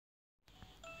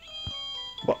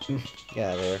What?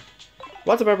 Yeah, there.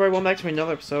 What's up, everybody? Welcome back to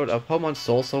another episode of Pokemon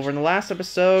Soulsilver. In the last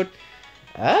episode,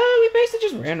 we basically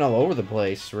just ran all over the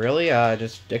place, really,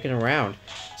 just dicking around.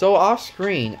 So,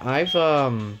 off-screen, I've,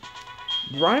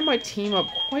 run my team up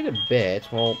quite a bit.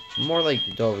 Well, more like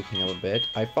Dova King a bit.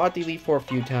 I fought the Elite Four a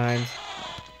few times.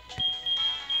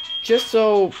 Just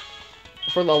so,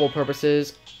 for level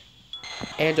purposes,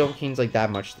 and Dova King's like that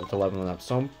much to leveling up.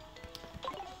 So,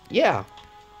 yeah.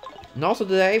 And also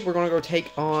today, we're gonna go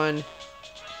take on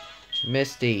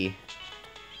Misty.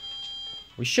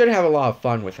 We should have a lot of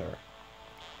fun with her.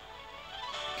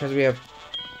 Because we have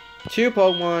two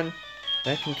Pokemon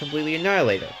that can completely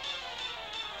annihilate her.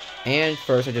 And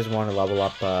first, I just want to level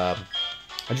up, I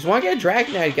just want to get a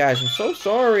Dragonite, guys. I'm so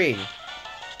sorry.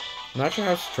 I'm not sure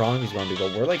how strong he's going to be,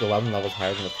 but we're like 11 levels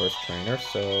higher than the first trainer,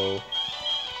 so...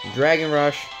 Dragon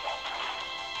Rush.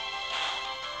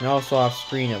 And also off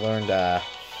screen, it learned,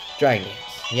 Dragon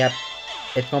Dance. Yep.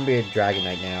 It's going to be a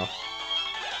Dragonite now.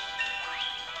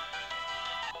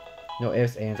 No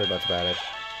ifs, ands, or buts about it.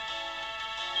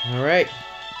 Alright.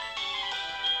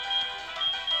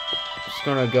 Just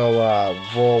gonna go,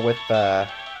 roll with,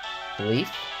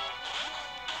 Leaf.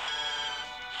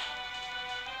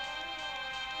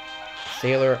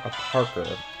 Sailor, a Parker.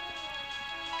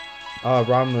 Oh,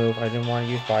 wrong move. I didn't want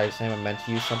to use Body Slam. I meant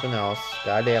to use something else.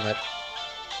 God damn it.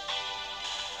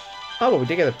 Oh, but we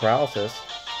did get the Paralysis.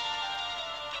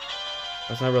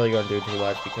 That's not really gonna do too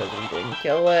much because we didn't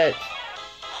kill it.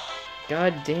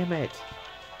 God damn it.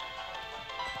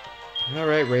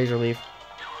 Alright, Razor Leaf.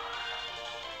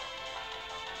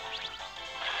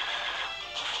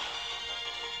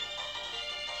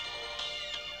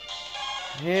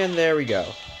 And there we go.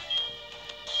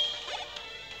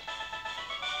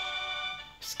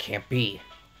 This can't be.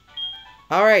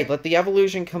 Alright, let the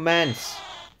evolution commence.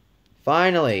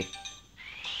 Finally.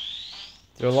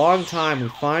 After a long time, we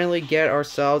finally get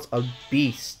ourselves a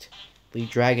beast. The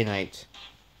Dragonite.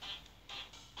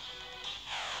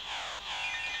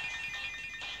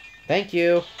 Thank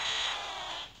you.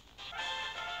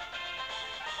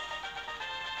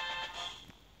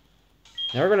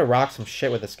 Now we're gonna rock some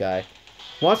shit with this guy.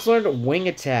 Wants to learn to wing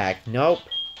attack. Nope.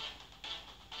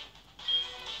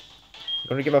 I'm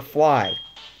gonna give a fly.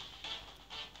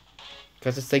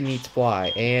 Because this thing needs fly.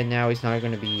 And now he's not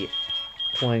gonna be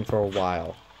playing for a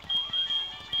while.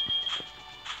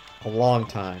 A long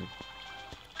time.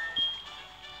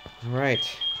 Alright.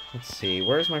 Let's see.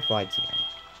 Where's my fly TM?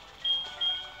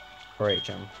 Or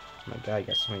HM. Oh my god, I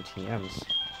got so many TMs.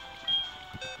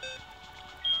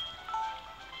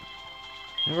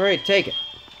 Alright, take it.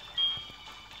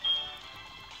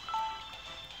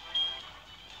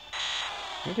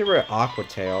 I'm gonna get rid of Aqua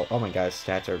Tail. Oh my god, his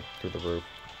stats are through the roof.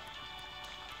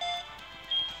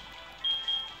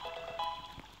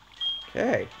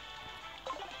 Okay.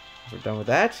 We're done with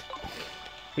that.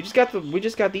 We just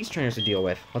got these trainers to deal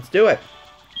with. Let's do it.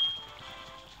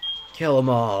 Kill them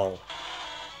all.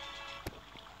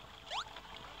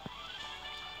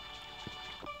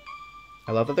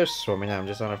 I love that they're swimming now. I'm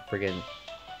just on a friggin'...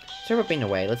 Instead of being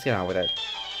away, let's get on with it.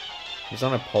 Just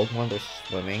on a Pokemon, they're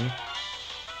swimming.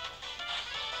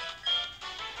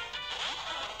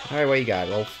 Alright, what you got?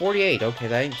 Well, 48. Okay,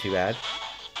 that ain't too bad.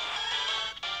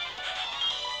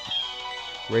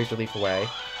 Razor Leaf away.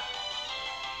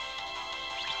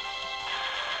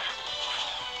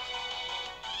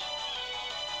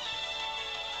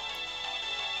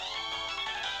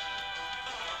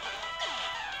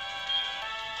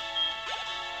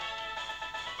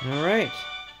 Alright.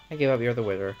 I gave up. You're the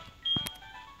winner.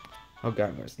 Oh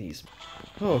god, where's these?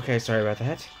 Oh, okay, sorry about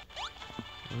that.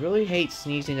 I really hate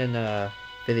sneezing in,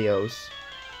 videos.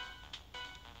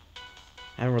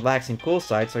 I'm relaxing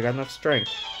poolside, so I got enough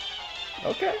strength.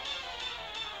 Okay.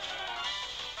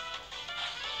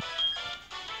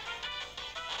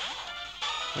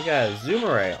 We got a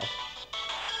Zoomerale.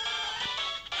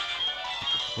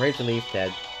 Razor Leaf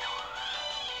dead.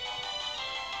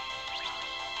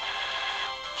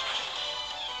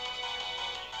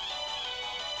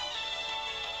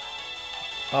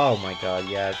 Oh my god,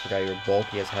 yeah, I forgot you were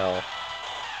bulky as hell.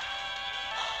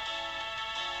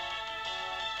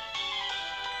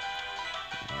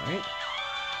 Alright.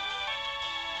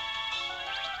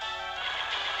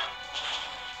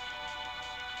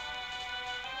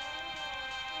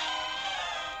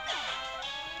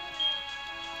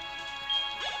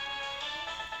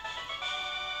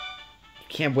 You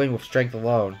can't win with strength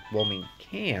alone. Well, I mean, you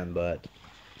can, but...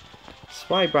 That's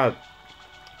why I brought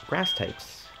grass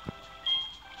types.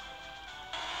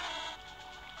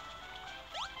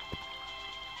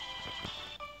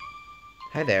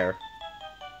 Hi there.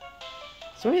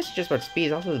 So it's just about speed,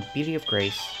 it's also the beauty of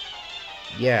grace.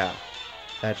 Yeah,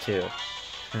 that too.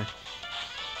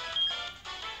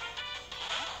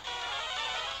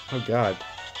 Oh god.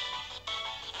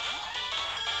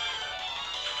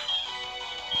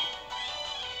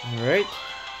 Alright.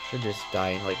 Should just die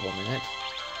in like 1 minute.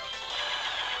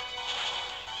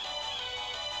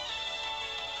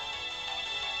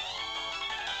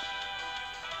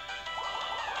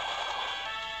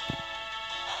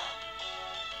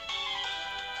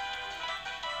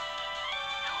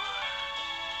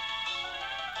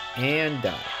 And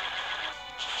die.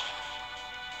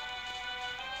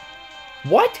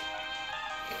 What?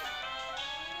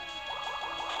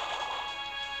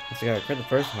 Guess I got a crit the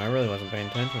first time. I really wasn't paying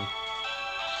attention.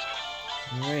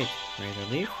 Alright, Razor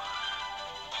Leaf.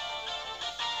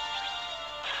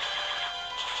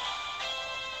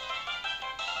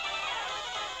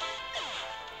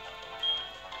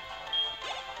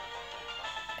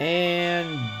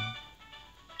 And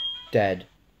dead.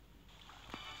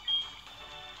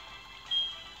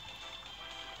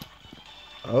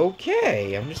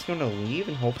 Okay, I'm just gonna leave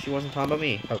and hope she wasn't talking about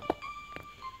me. Oh.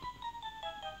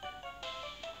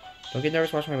 Don't get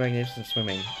nervous watching my magnificent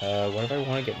swimming. What if I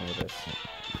want to get nervous?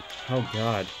 Oh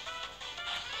god.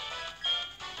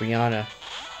 Brianna.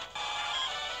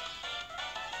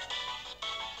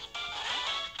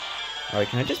 Alright,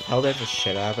 can I just pelt the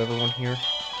shit out of everyone here?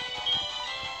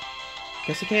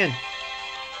 Guess I can.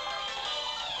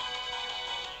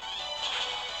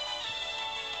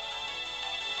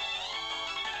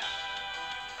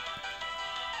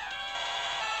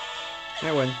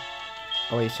 I win.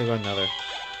 Oh wait, you still got another.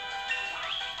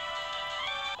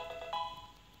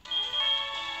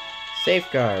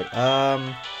 Safeguard.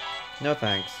 No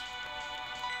thanks.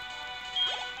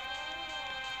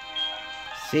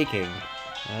 Seeking.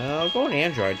 I'll go on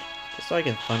Android. Just so I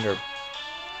can thunder.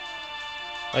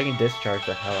 I can discharge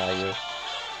the hell out of you.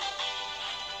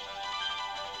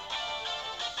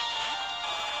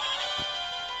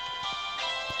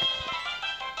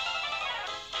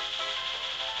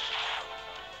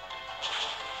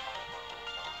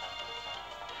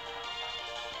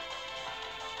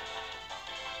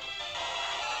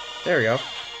 There we go.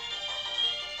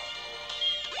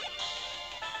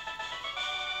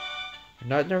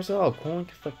 Not nervous at all. Cool and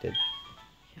conflicted.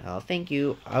 Oh, thank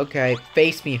you. Okay,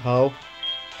 face me, ho.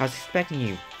 I was expecting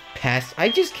you, pest. I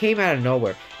just came out of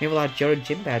nowhere. You have a lot of Johto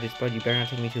gym badges, but you better not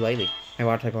take me too lightly. My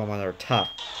water type Pokemon are tough.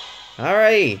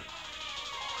 Alrighty.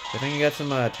 I think I got some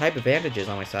type advantages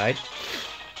on my side.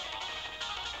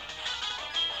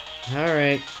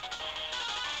 Alright.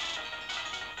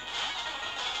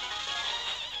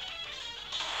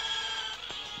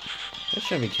 That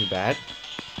shouldn't be too bad.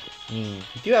 I mean,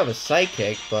 you do have a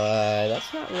Psychic, but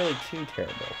that's not really too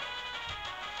terrible.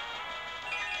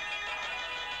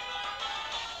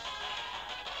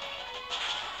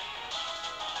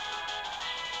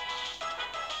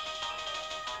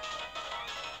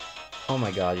 Oh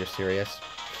my god, you're serious?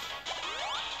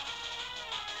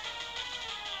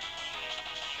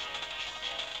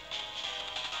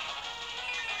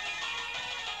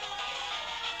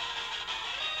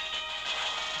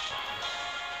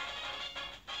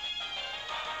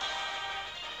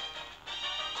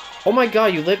 Oh my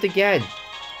god, you lived again!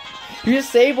 You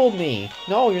disabled me!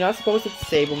 No, you're not supposed to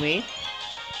disable me.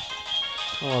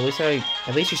 Oh,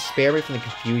 at least you spare me from the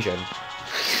confusion.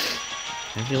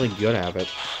 I'm really good at it.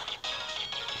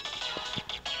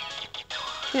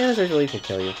 Yeah, this Razor Leaf will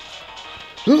kill you.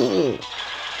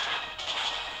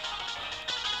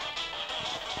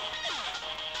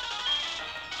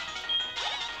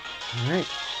 Alright.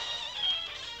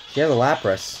 She has a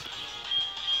Lapras.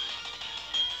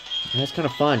 And that's kind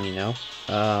of fun, you know?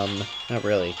 Not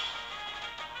really.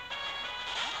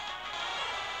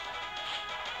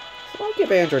 So I'll give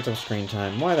Android some screen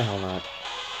time. Why the hell not?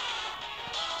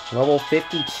 Level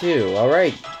 52.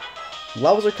 Alright.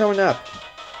 Levels are coming up.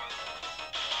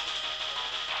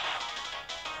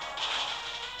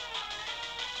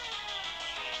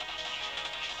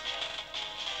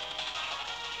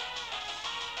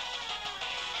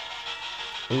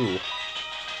 Ooh.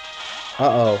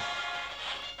 Uh-oh.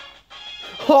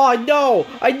 Oh, no!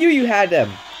 I knew you had him!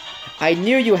 I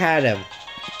knew you had him!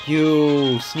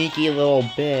 You sneaky little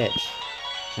bitch.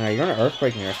 Alright, you're gonna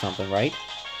Earthquake me or something, right?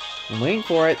 I'm waiting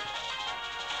for it.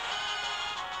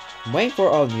 I'm waiting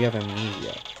for... Oh, you have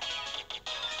amnesia.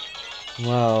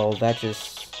 Well, that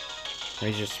just...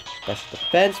 raises special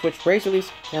defense, which Razor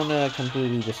Leaf's gonna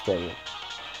completely destroy you.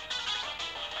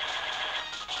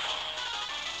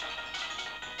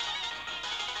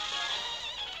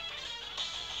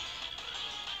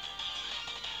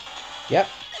 Yep.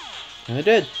 And it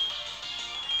did.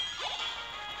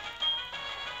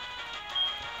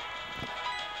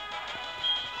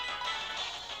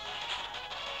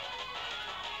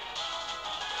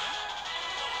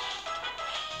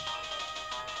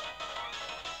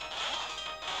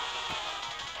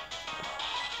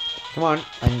 Come on.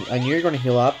 I knew you were going to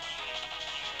heal up.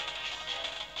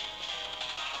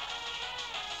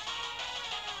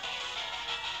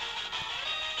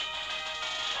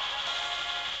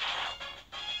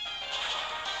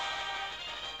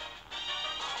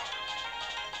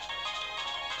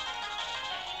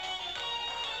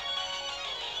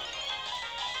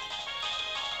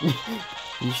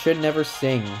 You should never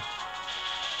sing.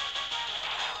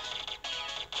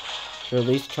 Or at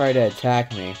least try to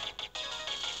attack me.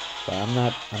 But I'm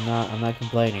not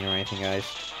complaining or anything, guys.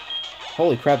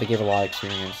 Holy crap, they gave a lot of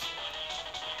experience.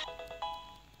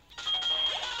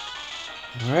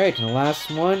 Alright, and the last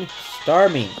one,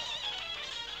 Starmie.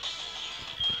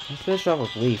 Let's finish off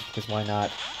with Leaf, because why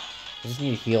not? I just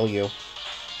need to heal you.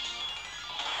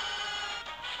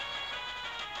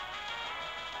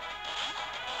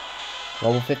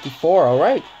 Level 54,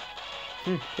 alright.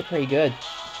 You're pretty good.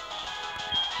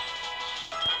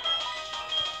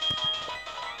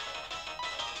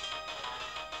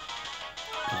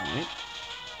 Alright.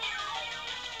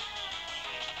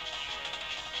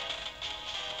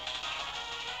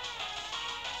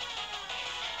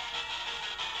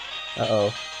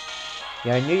 Uh-oh.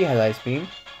 Yeah, I knew you had Ice Beam.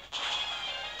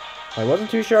 I wasn't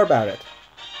too sure about it.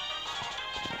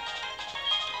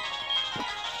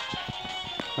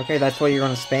 Okay, that's what you're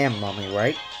gonna spam on me,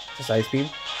 right? Just Ice Beam.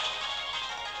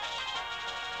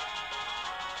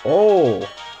 Oh!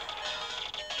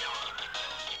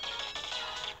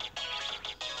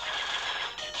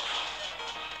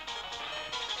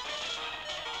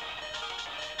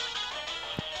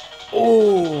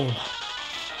 Oh!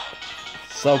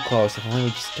 So close, if only we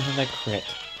just done that crit.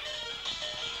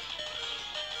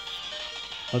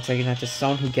 Looks like you're not just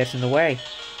someone who gets in the way.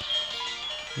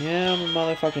 Yeah, I'm a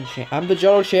motherfucking champ. I'm the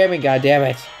Johto champion,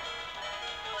 goddammit!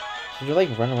 Should you like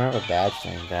run around with a badge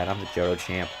saying that? I'm the Johto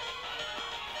champ.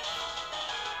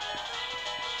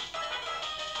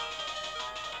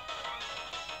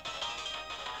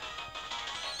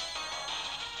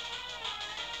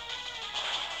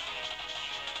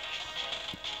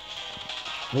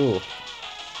 Ooh.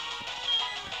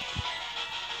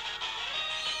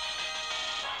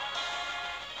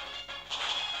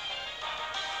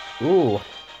 Ooh.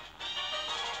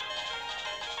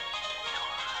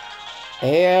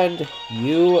 And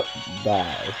you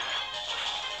die.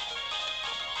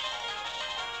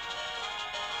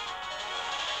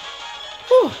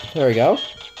 Whew, there we go.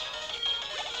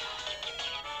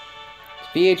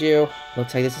 Feed you.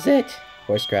 Looks like this is it.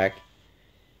 Voice crack.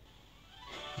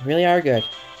 You really are good.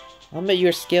 I'll admit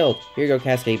you're skilled. Here you go,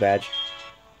 Cascade badge.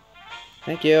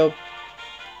 Thank you.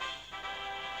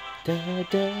 Da,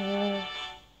 da.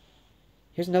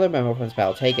 Here's another memo from this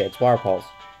battle. Take it. It's Water Pulse.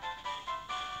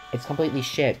 It's completely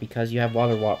shit because you have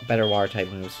better water type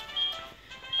moves.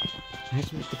 I have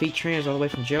to defeat trainers all the way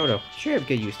from Johto. Sure, you have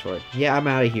good use for it. Yeah, I'm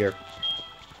out of here.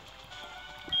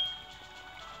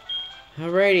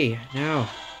 Alrighty, now.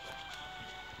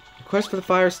 The quest for the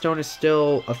Firestone is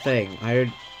still a thing.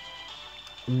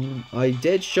 I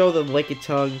did show the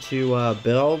Lickitung to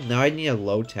Bill. Now I need a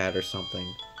Lotad or something.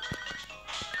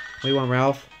 What do you want,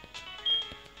 Ralph?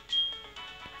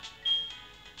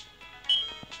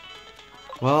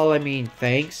 Well, I mean,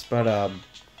 thanks, but,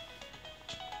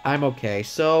 I'm okay.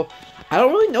 So, I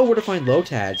don't really know where to find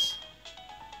Lotads.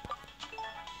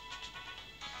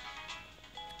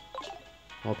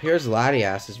 Well, appears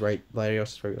Latias is right.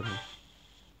 Latios is right with me.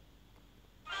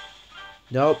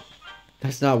 Nope.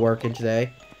 That's not working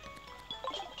today.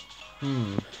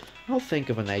 I'll think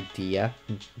of an idea.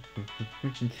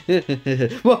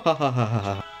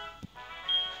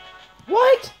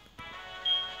 What?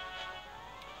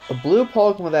 A blue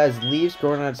Pokemon that has leaves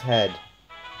growing on its head.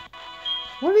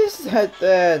 What is that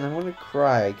then? I'm gonna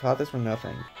cry. I caught this for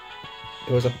nothing.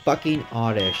 It was a fucking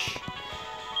oddish.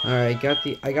 Alright,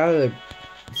 I got a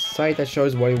site that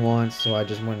shows what he wants, so I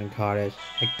just went and caught it.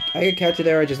 I could catch it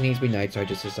there, it just needs to be night, so I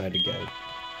just decided to get it.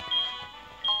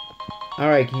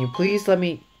 Alright, can you please let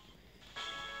me...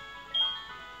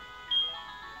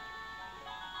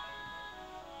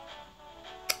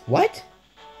 What?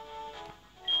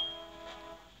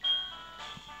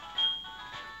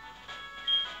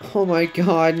 Oh my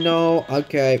god, no.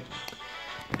 Okay.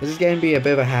 This is going to be a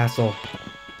bit of a hassle.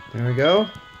 There we go.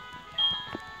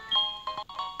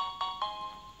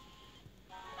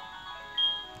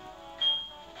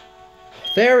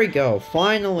 There we go.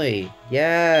 Finally.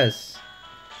 Yes.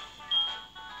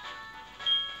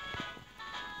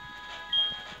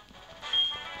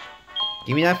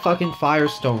 Give me that fucking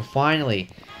Firestone. Finally.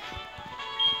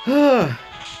 It's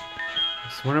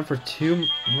went on for too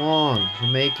long. The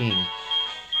making.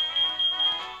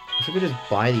 I wish I could just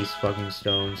buy these fucking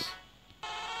stones.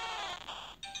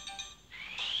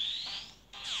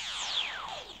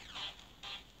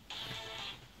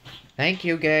 Thank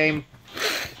you, game.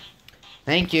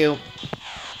 Thank you.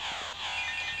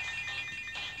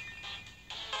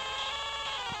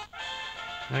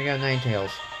 I got Ninetales.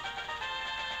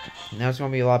 Now it's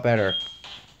gonna be a lot better.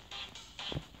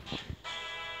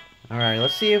 Alright,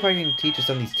 let's see if I can teach you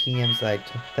some of these TMs that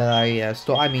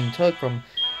I took from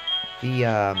the,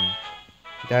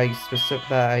 that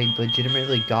I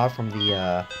legitimately got from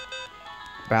the,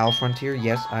 Battle Frontier.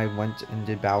 Yes, I went and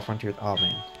did Battle Frontier. Oh,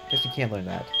 man. Guess you can't learn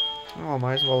that. Oh,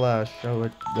 might as well,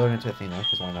 learn it to Athena,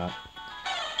 because why not?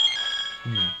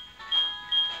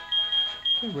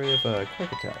 Get rid of a quick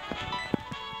attack.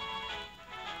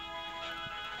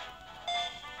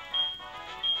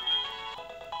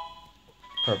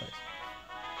 Perfect.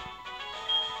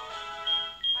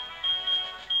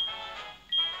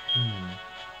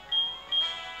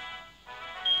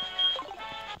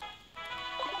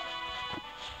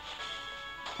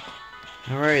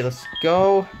 Alright, let's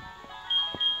go.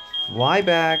 Fly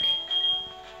back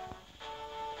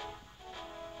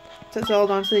to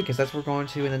Celadon City, because that's what we're going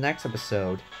to in the next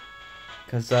episode.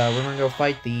 Because we're going to go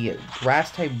fight the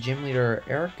grass-type gym leader,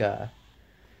 Erica.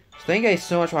 So thank you guys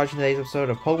so much for watching today's episode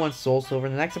of Pokemon Soulsilver.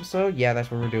 In the next episode, yeah, that's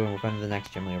what we're doing. We're going to the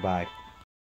next gym leader. Bye.